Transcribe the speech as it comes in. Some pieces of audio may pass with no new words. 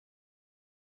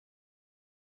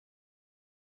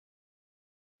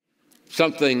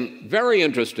something very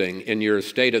interesting in your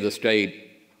State of the State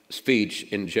speech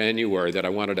in January that I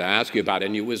wanted to ask you about,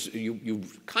 and you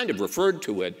kind of referred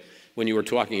to it when you were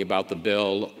talking about the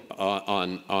bill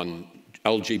on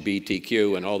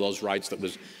LGBTQ and all those rights that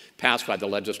was passed by the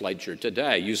legislature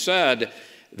today. You said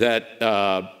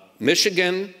that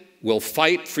Michigan will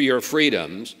fight for your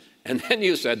freedoms, and then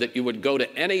you said that you would go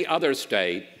to any other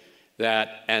state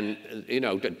that, and you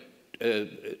know,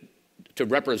 to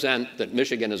represent that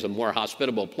Michigan is a more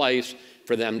hospitable place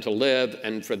for them to live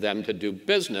and for them to do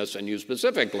business, and you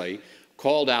specifically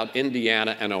called out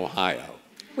Indiana and Ohio.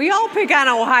 We all pick on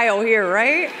Ohio here,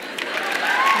 right?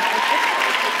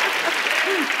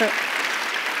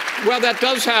 Well, that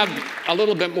does have a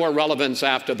little bit more relevance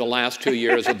after the last 2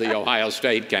 years of the Ohio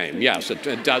State game. Yes,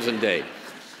 it does indeed.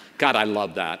 God, I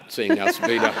love that, seeing us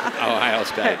beat Ohio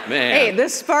State. Man. Hey,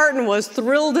 this Spartan was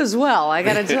thrilled as well, I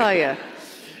got to tell you.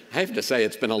 I have to say,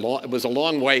 it was a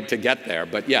long way to get there,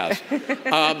 but yes.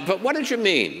 But what did you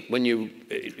mean when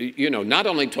you know, not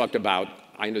only talked about,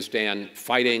 I understand,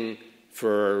 fighting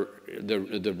for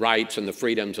the rights and the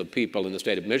freedoms of people in the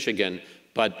state of Michigan,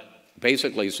 but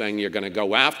basically saying you're going to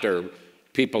go after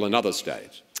people in other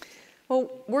states? Well,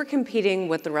 we're competing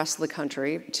with the rest of the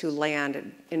country to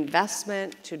land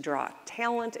investment, to draw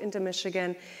talent into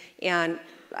Michigan, and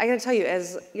I got to tell you,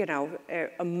 as you know,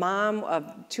 a mom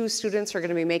of 2 students who are going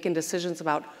to be making decisions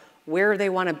about where they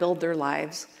want to build their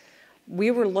lives.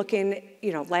 We were looking,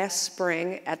 you know, last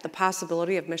spring at the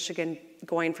possibility of Michigan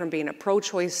going from being a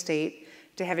pro-choice state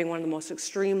to having one of the most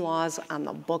extreme laws on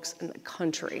the books in the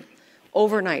country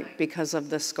overnight because of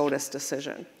the SCOTUS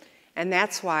decision. And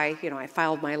that's why, you know, I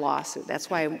filed my lawsuit. That's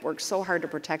why I worked so hard to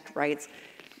protect rights.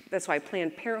 That's why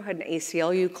Planned Parenthood and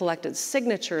ACLU collected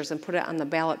signatures and put it on the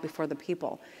ballot before the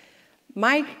people.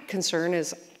 My concern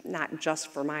is not just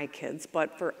for my kids,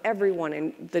 but for everyone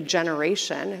in the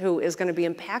generation who is going to be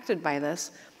impacted by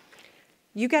this.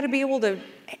 You got to be able to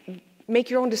make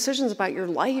your own decisions about your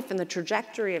life and the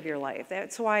trajectory of your life.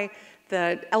 That's why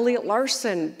the Elliott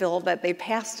Larson bill that they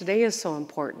passed today is so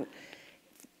important.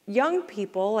 Young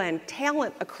people and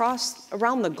talent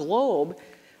around the globe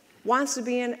wants to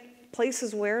be in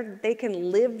places where they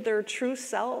can live their true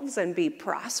selves and be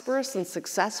prosperous and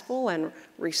successful and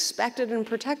respected and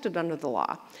protected under the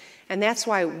law. And that's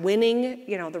why winning,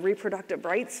 you know, the reproductive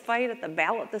rights fight at the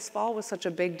ballot this fall was such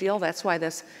a big deal. That's why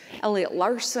this Elliott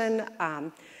Larson,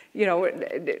 you know,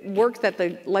 work that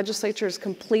the legislature has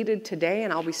completed today,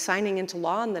 and I'll be signing into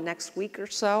law in the next week or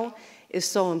so, is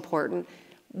so important.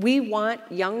 We want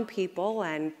young people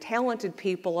and talented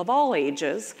people of all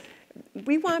ages.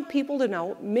 We want people to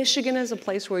know Michigan is a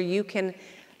place where you can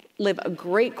live a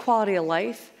great quality of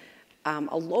life,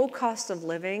 a low cost of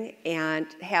living, and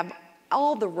have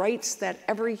all the rights that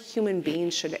every human being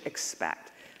should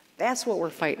expect. That's what we're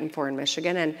fighting for in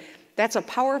Michigan, and that's a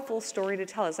powerful story to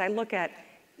tell. As I look at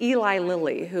Eli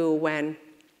Lilly, who, when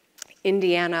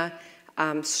Indiana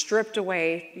stripped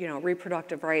away, you know,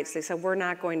 reproductive rights, they said, we're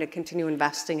not going to continue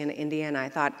investing in Indiana. I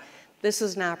thought, this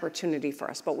is an opportunity for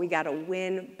us, but we got to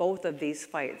win both of these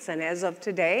fights. And as of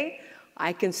today,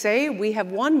 I can say we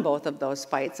have won both of those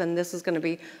fights, and this is going to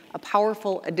be a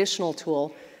powerful additional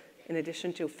tool in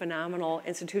addition to phenomenal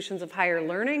institutions of higher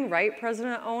learning, right,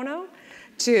 President Ono,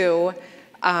 to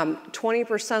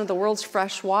 20% of the world's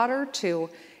fresh water, to,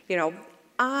 you know,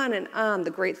 on and on the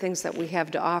great things that we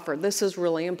have to offer. This is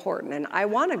really important, and I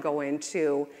want to go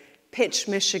into pitch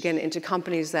Michigan into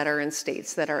companies that are in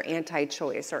states that are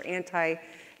anti-choice or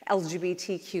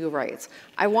anti-LGBTQ rights.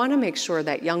 I want to make sure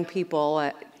that young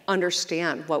people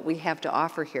understand what we have to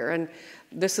offer here, and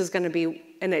this is going to be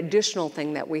an additional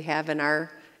thing that we have in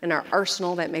our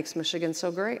arsenal that makes Michigan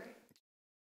so great.